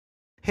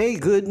Hey,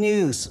 good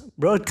news!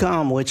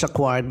 Broadcom, which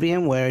acquired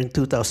VMware in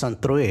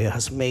 2003,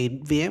 has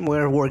made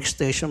VMware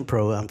Workstation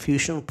Pro and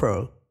Fusion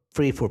Pro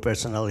free for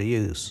personal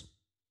use.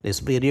 This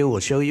video will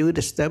show you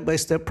the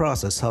step-by-step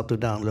process how to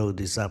download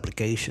these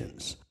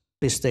applications.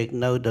 Please take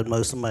note that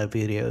most of my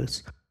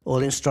videos, all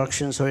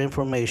instructions or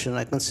information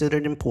I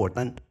considered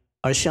important,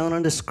 are shown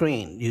on the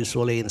screen,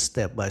 usually in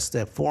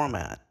step-by-step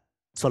format.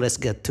 So let's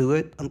get to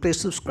it, and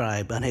please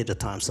subscribe and hit the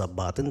thumbs up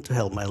button to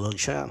help my little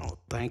channel.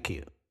 Thank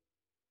you.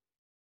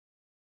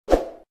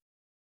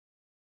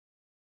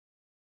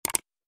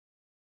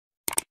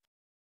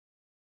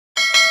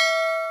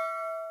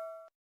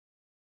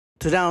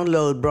 To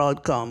download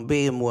Broadcom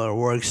VMware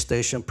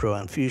Workstation Pro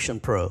and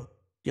Fusion Pro,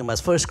 you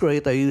must first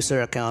create a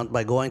user account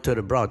by going to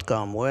the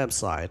Broadcom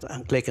website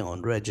and clicking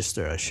on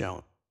Register as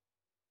shown.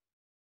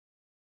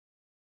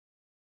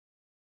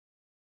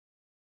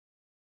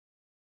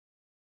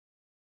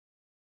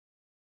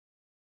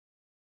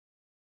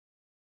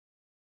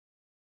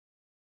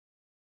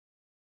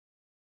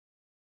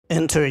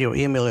 Enter your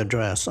email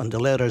address and the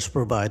letters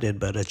provided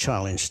by the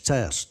challenge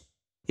test.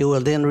 You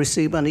will then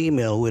receive an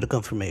email with a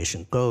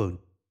confirmation code.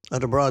 At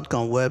the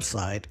Broadcom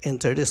website,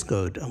 enter this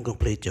code and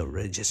complete your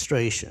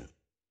registration.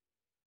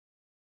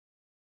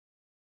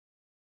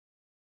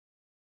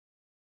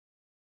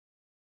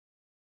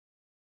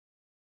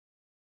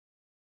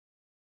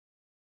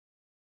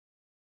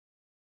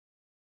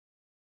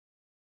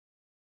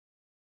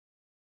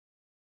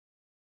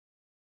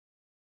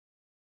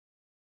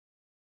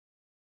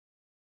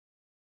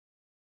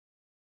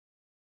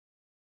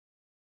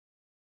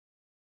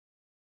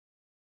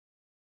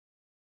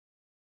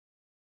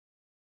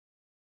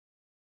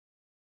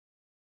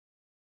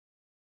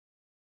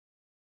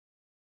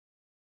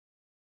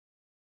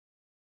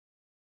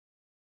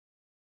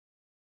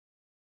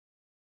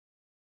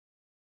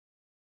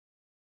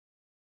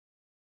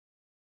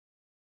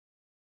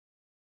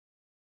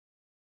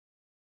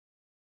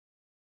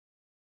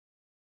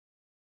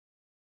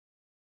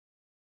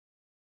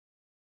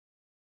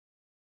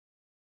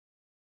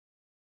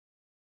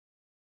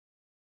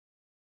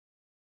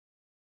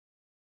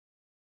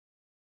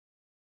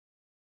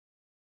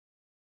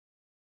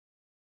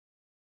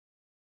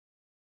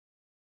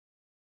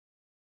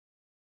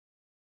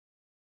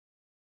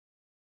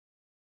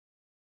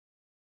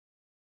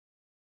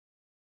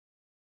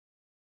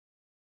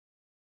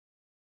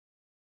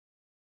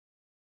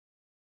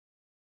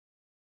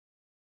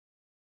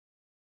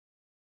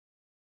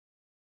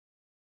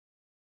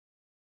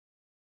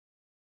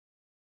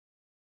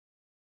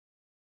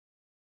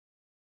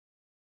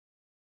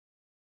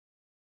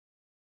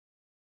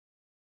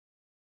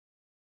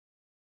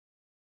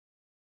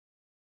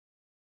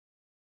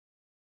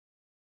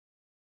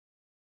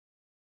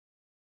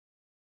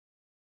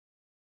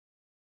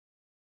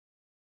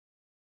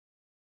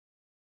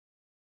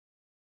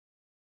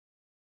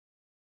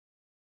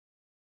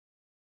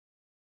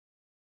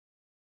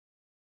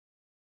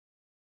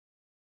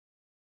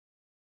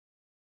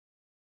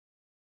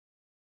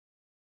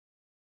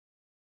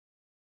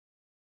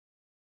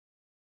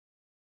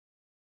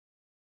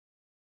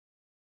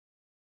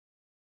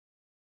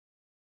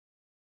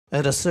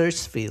 At the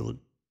search field,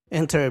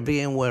 enter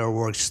VMware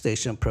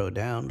Workstation Pro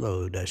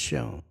download as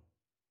shown.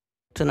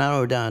 To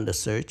narrow down the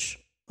search,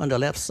 on the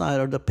left side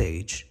of the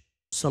page,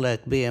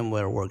 select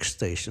VMware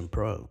Workstation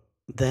Pro.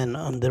 Then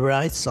on the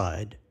right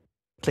side,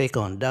 click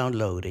on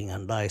Downloading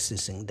and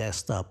Licensing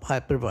Desktop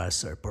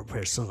Hypervisor for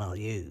personal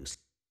use.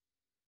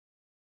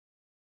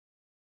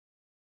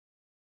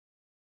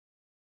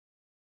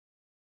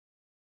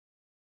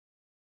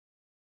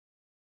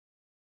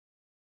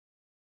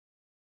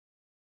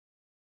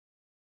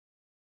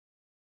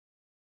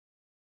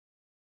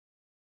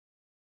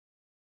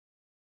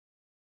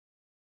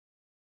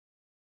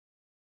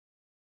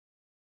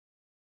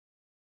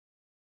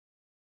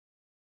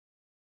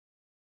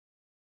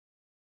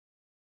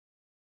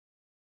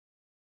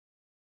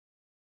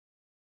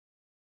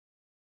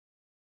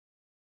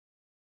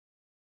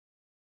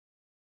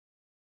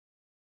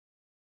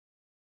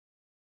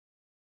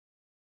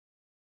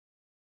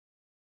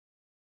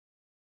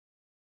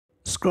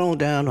 Scroll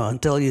down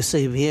until you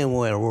see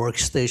VMware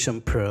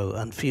Workstation Pro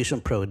and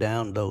Fusion Pro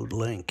download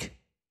link.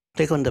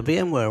 Click on the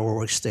VMware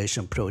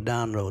Workstation Pro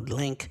download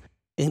link,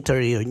 enter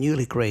your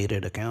newly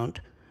created account,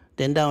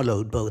 then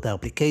download both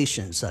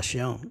applications as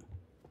shown.